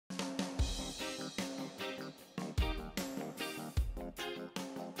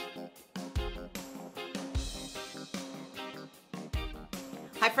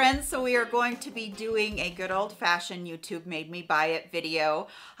Hi friends, so we are going to be doing a good old-fashioned YouTube made me buy it video.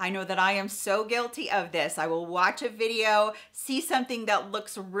 I know that I am so guilty of this. I will watch a video, see something that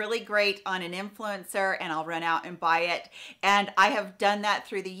looks really great on an influencer, and I'll run out and buy it. And I have done that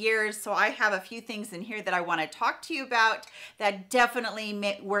through the years, so I have a few things in here that I want to talk to you about that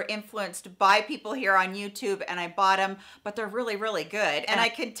definitely were influenced by people here on YouTube, and I bought them, but they're really, really good. And I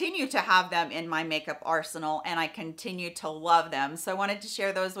continue to have them in my makeup arsenal, and I continue to love them. So I wanted to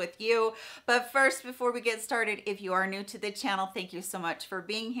share those with you. But first, before we get started, if you are new to the channel, thank you so much for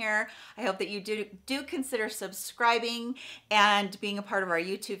being here. I hope that you do consider subscribing and being a part of our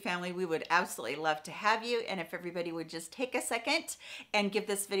YouTube family. We would absolutely love to have you. And if everybody would just take a second and give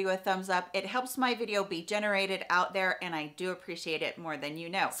this video a thumbs up, it helps my video be generated out there, and I do appreciate it more than you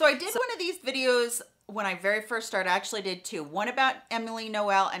know. So I did one of these videos when I very first started. I actually did two, one about Emily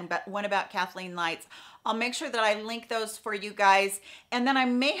Noel and one about Kathleen Lights. I'll make sure that I link those for you guys. And then I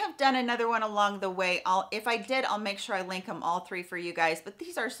may have done another one along the way. If I did, I'll make sure I link them all three for you guys. But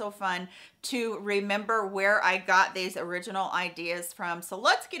these are so fun to remember where I got these original ideas from. So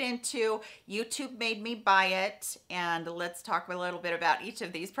let's get into YouTube Made Me Buy It, and let's talk a little bit about each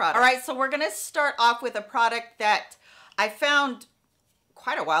of these products. All right, so we're gonna start off with a product that I found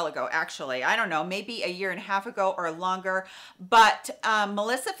quite a while ago, actually. I don't know, maybe a year and a half ago or longer. But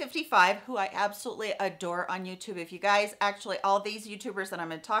Melissa55, who I absolutely adore on YouTube. If you guys, actually all these YouTubers that I'm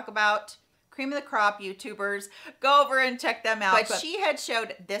going to talk about, cream of the crop YouTubers, go over and check them out. But she had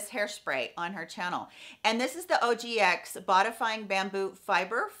showed this hairspray on her channel. And this is the OGX Bodifying Bamboo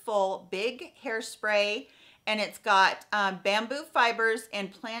Fiber Full Big Hairspray. And it's got bamboo fibers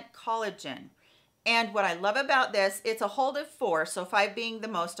and plant collagen. And what I love about this, it's a hold of 4, so 5 being the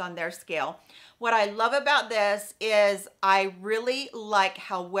most on their scale. What I love about this is I really like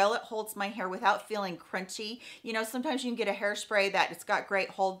how well it holds my hair without feeling crunchy. You know, sometimes you can get a hairspray that it's got great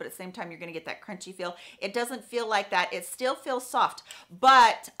hold, but at the same time, you're gonna get that crunchy feel. It doesn't feel like that. It still feels soft,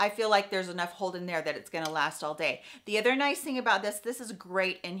 but I feel like there's enough hold in there that it's gonna last all day. The other nice thing about this is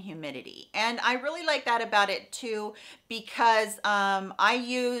great in humidity. And I really like that about it too, because I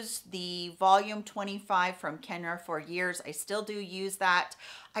use the volume 25 from Kenra for years. I still do use that.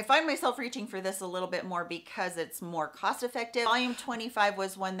 I find myself reaching for this a little bit more because it's more cost effective. Volume 25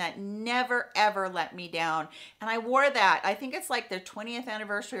 was one that never ever let me down. And I wore that. I think it's like their 20th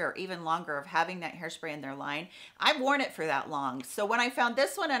anniversary or even longer of having that hairspray in their line. I've worn it for that long. So when I found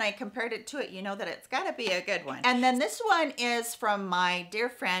this one and I compared it to it, you know that it's gotta be a good one. And then this one is from my dear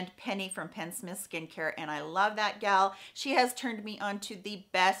friend, Penny from Penn Smith Skincare. And I love that gal. She has turned me on to the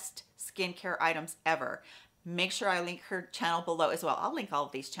best skincare items ever. Make sure I link her channel below as well. I'll link all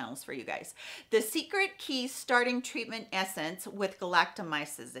of these channels for you guys. The Secret Key Starting Treatment Essence with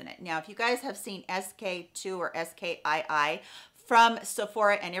galactomyces in it. Now, if you guys have seen SK2 or SKII from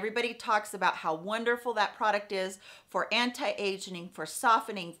Sephora, and everybody talks about how wonderful that product is for anti-aging, for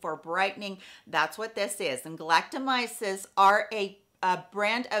softening, for brightening, that's what this is. And galactomyces are a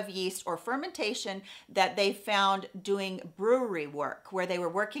brand of yeast or fermentation that they found doing brewery work, where they were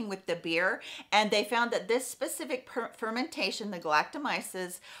working with the beer, and they found that this specific fermentation, the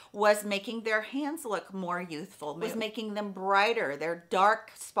galactomyces, was making their hands look more youthful, was making them brighter. Their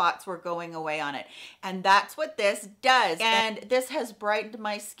dark spots were going away on it, and that's what this does. And this has brightened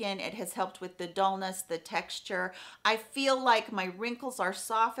my skin. It has helped with the dullness, the texture. I feel like my wrinkles are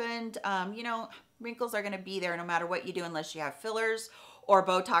softened. You know, wrinkles are going to be there no matter what you do, unless you have fillers or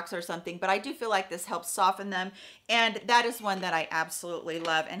Botox or something, but I do feel like this helps soften them, and that is one that I absolutely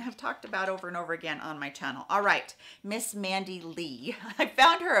love and have talked about over and over again on my channel. All right, Miss MandyLea. I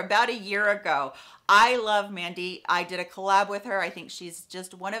found her about a year ago. I love Mandy. I did a collab with her. I think she's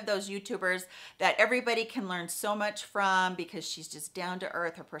just one of those YouTubers that everybody can learn so much from because she's just down to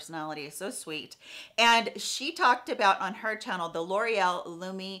earth. Her personality is so sweet. And she talked about on her channel the L'Oreal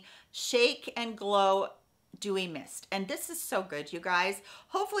Lumi Shake and Glow Dewy Mist, and this is so good, you guys.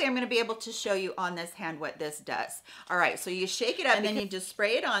 Hopefully I'm going to be able to show you on this hand what this does. All right, so you shake it up and then you just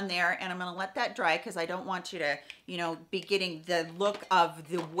spray it on there, and I'm going to let that dry because I don't want you to, you know, be getting the look of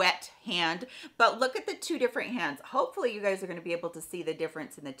the wet hand. But look at the two different hands. Hopefully you guys are going to be able to see the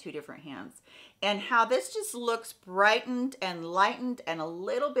difference in the two different hands and how this just looks brightened and lightened and a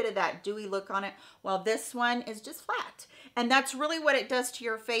little bit of that dewy look on it, while this one is just flat. And that's really what it does to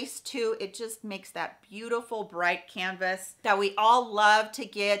your face too. It just makes that beautiful bright canvas that we all love to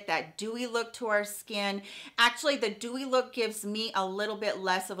get, that dewy look to our skin. Actually, the dewy look gives me a little bit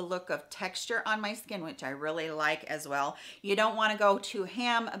less of a look of texture on my skin, which I really like as well. You don't want to go too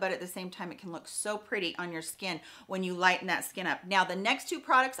ham, but at the same time, it can look so pretty on your skin when you lighten that skin up. Now, the next two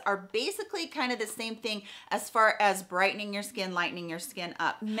products are basically kind of the same thing as far as brightening your skin, lightening your skin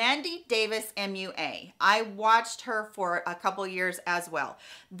up. Mandy Davis MUA. I watched her for a couple years as well.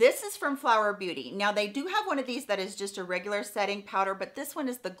 This is from Flower Beauty. Now, they do have one of these that is just a regular setting powder, but this one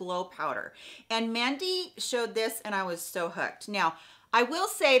is the glow powder. And Mandy showed this and I was so hooked. Now, I will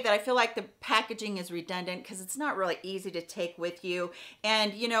say that I feel like the packaging is redundant because it's not really easy to take with you.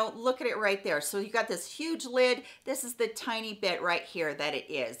 And you know, look at it right there. So you got this huge lid. This is the tiny bit right here that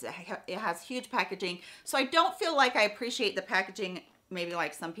it is. It has huge packaging. So I don't feel like I appreciate the packaging maybe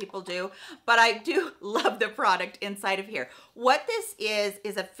like some people do, but I do love the product inside of here. What this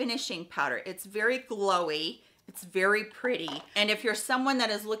is a finishing powder. It's very glowy. It's very pretty. And if you're someone that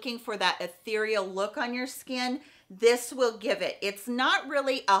is looking for that ethereal look on your skin, this will give it. It's not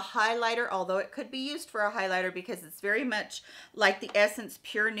really a highlighter, although it could be used for a highlighter because it's very much like the Essence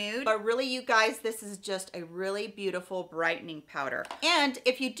Pure Nude. But really, you guys, this is just a really beautiful brightening powder. And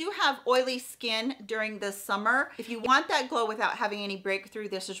if you do have oily skin during the summer, if you want that glow without having any breakthrough,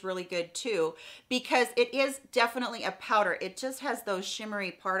 this is really good too, because it is definitely a powder. It just has those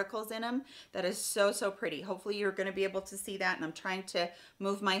shimmery particles in them that is so, so pretty. Hopefully you're gonna be able to see that, and I'm trying to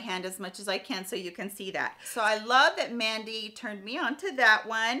move my hand as much as I can so you can see that. So I love that Mandy turned me on to that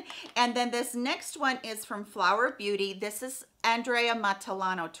one. And then this next one is from Flower Beauty. This is Andrea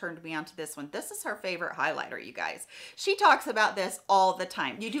Matillano turned me on to this one. This is her favorite highlighter, you guys. She talks about this all the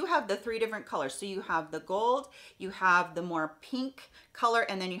time. You do have the 3 different colors. So you have the gold, you have the more pink color,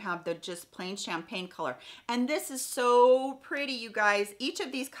 and then you have the just plain champagne color. And this is so pretty, you guys. Each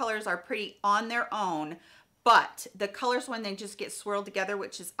of these colors are pretty on their own, but the colors, when they just get swirled together,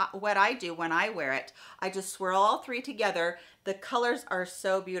 which is what I do when I wear it, I just swirl all 3 together. The colors are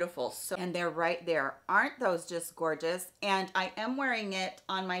so beautiful. So, and they're right there. Aren't those just gorgeous? And I am wearing it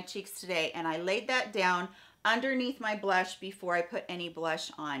on my cheeks today, and I laid that down underneath my blush before I put any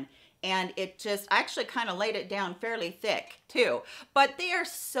blush on. And it just, I actually kind of laid it down fairly thick too. But they are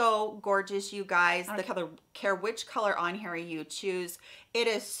so gorgeous, you guys. I don't care which color on here you choose. It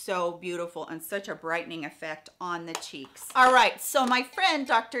is so beautiful and such a brightening effect on the cheeks. All right, so my friend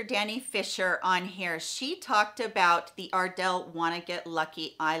Dr. Danny Fisher on here, she talked about the Ardell Wanna Get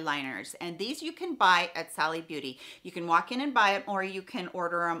Lucky eyeliners, and these you can buy at Sally Beauty. You can walk in and buy them, or you can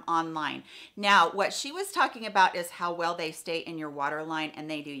order them online. Now, what she was talking about is how well they stay in your waterline, and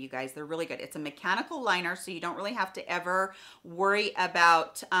they do, you guys. They're really good. It's a mechanical liner, so you don't really have to ever worry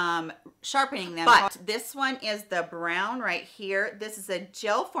about sharpening them. But this one is the brown right here. This is a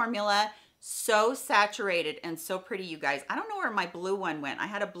gel formula, so saturated and so pretty, you guys. I don't know where my blue one went. I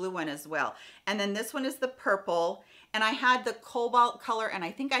had a blue one as well. And then this one is the purple, and I had the cobalt color, and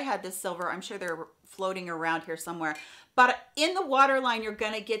I think I had the silver. I'm sure they're floating around here somewhere. But in the waterline, you're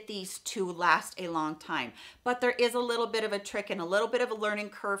gonna get these to last a long time. But there is a little bit of a trick and a little bit of a learning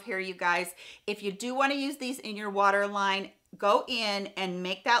curve here, you guys. If you do wanna use these in your waterline, go in and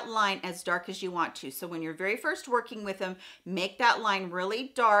make that line as dark as you want to. So when you're very first working with them, make that line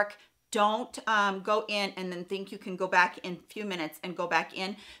really dark. Don't go in and then think you can go back in a few minutes and go back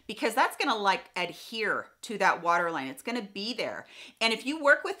in, because that's gonna like adhere to that waterline. It's gonna be there. And if you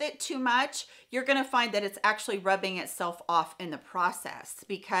work with it too much, you're gonna find that it's actually rubbing itself off in the process,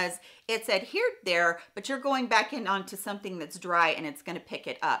 because it's adhered there, but you're going back in onto something that's dry and it's gonna pick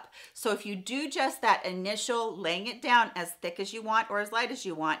it up. So if you do just that initial laying it down as thick as you want or as light as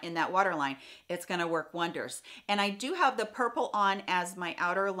you want in that waterline, it's gonna work wonders. And I do have the purple on as my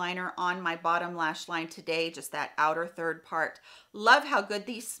outer liner on my bottom lash line today, just that outer third part. Love how good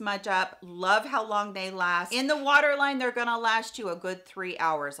these smudge up. Love how long they last. In the waterline, they're gonna last you a good 3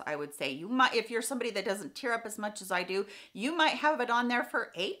 hours, I would say. You might, if you're somebody that doesn't tear up as much as I do, you might have it on there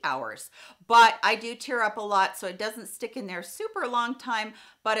for 8 hours. But I do tear up a lot, so it doesn't stick in there super long time.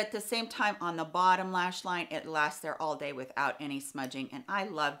 But at the same time, on the bottom lash line, it lasts there all day without any smudging. And I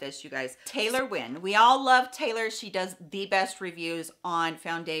love this, you guys. Taylor Wynn. We all love Taylor. She does the best reviews on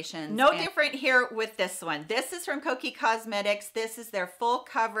foundations. No different here with this one. This is from Kokie Cosmetics. This is their full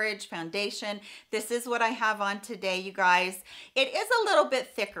coverage foundation. This is what I have on today, you guys. It is a little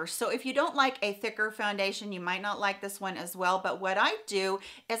bit thicker. So if you don't like a thicker foundation, you might not like this one as well. But what I do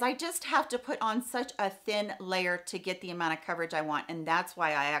is I just have to put on such a thin layer to get the amount of coverage I want. And that's why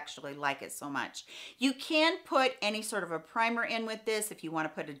why I actually like it so much. You can put any sort of a primer in with this. If you want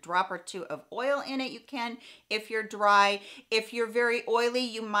to put a drop or two of oil in it, you can. If you're dry, if you're very oily,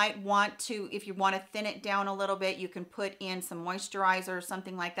 you might want to, if you want to thin it down a little bit, you can put in some moisturizer or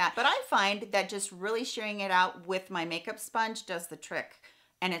something like that. But I find that just really shearing it out with my makeup sponge does the trick.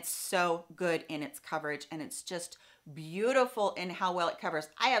 And it's so good in its coverage, and it's just beautiful in how well it covers.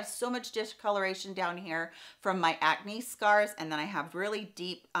 I have so much discoloration down here from my acne scars, and then I have really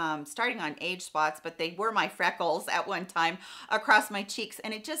deep, starting on age spots, but they were my freckles at one time across my cheeks,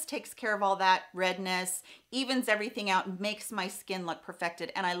 and it just takes care of all that redness, evens everything out, makes my skin look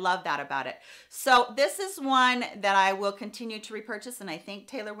perfected, and I love that about it. So this is one that I will continue to repurchase, and I thank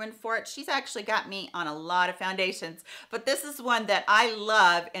Taylor Wynn for it. She's actually got me on a lot of foundations, but this is one that I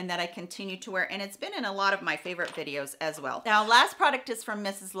love and that I continue to wear, and it's been in a lot of my favorite videos as well. Now, last product is from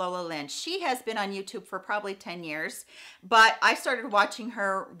MrsLolaLynn. She has been on YouTube for probably 10 years, but I started watching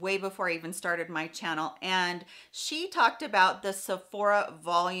her way before I even started my channel, and she talked about the Sephora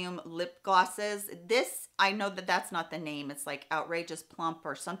volume lip glosses. This, I know that that's not the name. It's like Outrageous Plump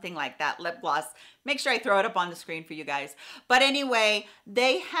or something like that lip gloss. Make sure I throw it up on the screen for you guys. But anyway,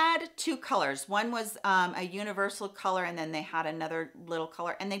 they had two colors. One was a universal color, and then they had another little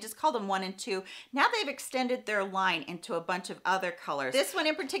color, and they just called them 1 and 2. Now they've extended their line into a bunch of other colors. This one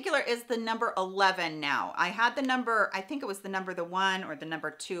in particular is the number 11 now. I had the number, I think it was the number 1 or the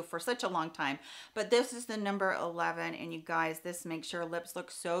number 2 for such a long time, but this is the number 11, and you guys, this makes your lips look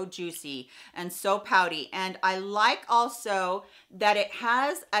so juicy and so pouty. And I like also that it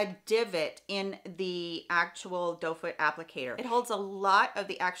has a divot in the actual doe foot applicator. It holds a lot of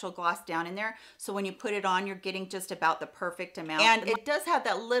the actual gloss down in there, so when you put it on, you're getting just about the perfect amount. And it does have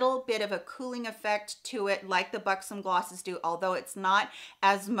that little bit of a cooling effect to it, like the Buxom glosses do, although it's not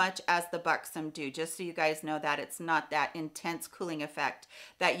as much as the Buxom do. Just so you guys know that it's not that intense cooling effect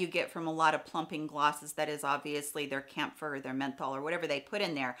that you get from a lot of plumping glosses. That is obviously their camphor or their menthol or whatever they put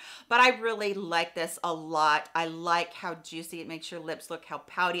in there. But I really like this a lot. I like how juicy it makes your lips look, how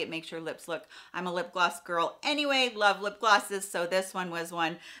pouty it makes your lips look. I'm a lip gloss girl anyway, love lip glosses, so this one was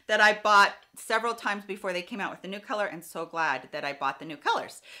one that I bought several times before they came out with the new color, and so glad that I bought the new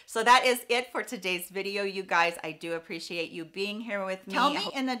colors. So that is it for today's video, you guys. I do appreciate you being here with me. Tell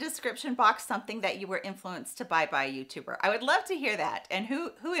me in the description box something that you were influenced to buy by a YouTuber. I would love to hear that, and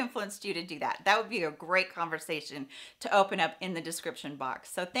who influenced you to do that. That would be a great conversation to open up in the description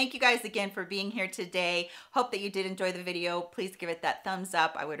box. So thank you guys again for being here today. Hope that you did enjoy the video. Please give it that thumbs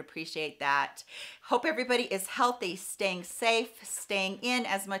up. I would appreciate that. Hope everybody is healthy, staying safe, staying in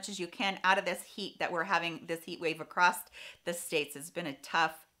as much as you can out of this heat that we're having, this heat wave across the states. It's been a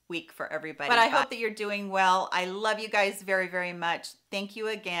tough week for everybody. But I hope that you're doing well. I love you guys very, very much. Thank you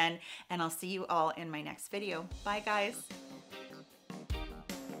again, and I'll see you all in my next video. Bye, guys.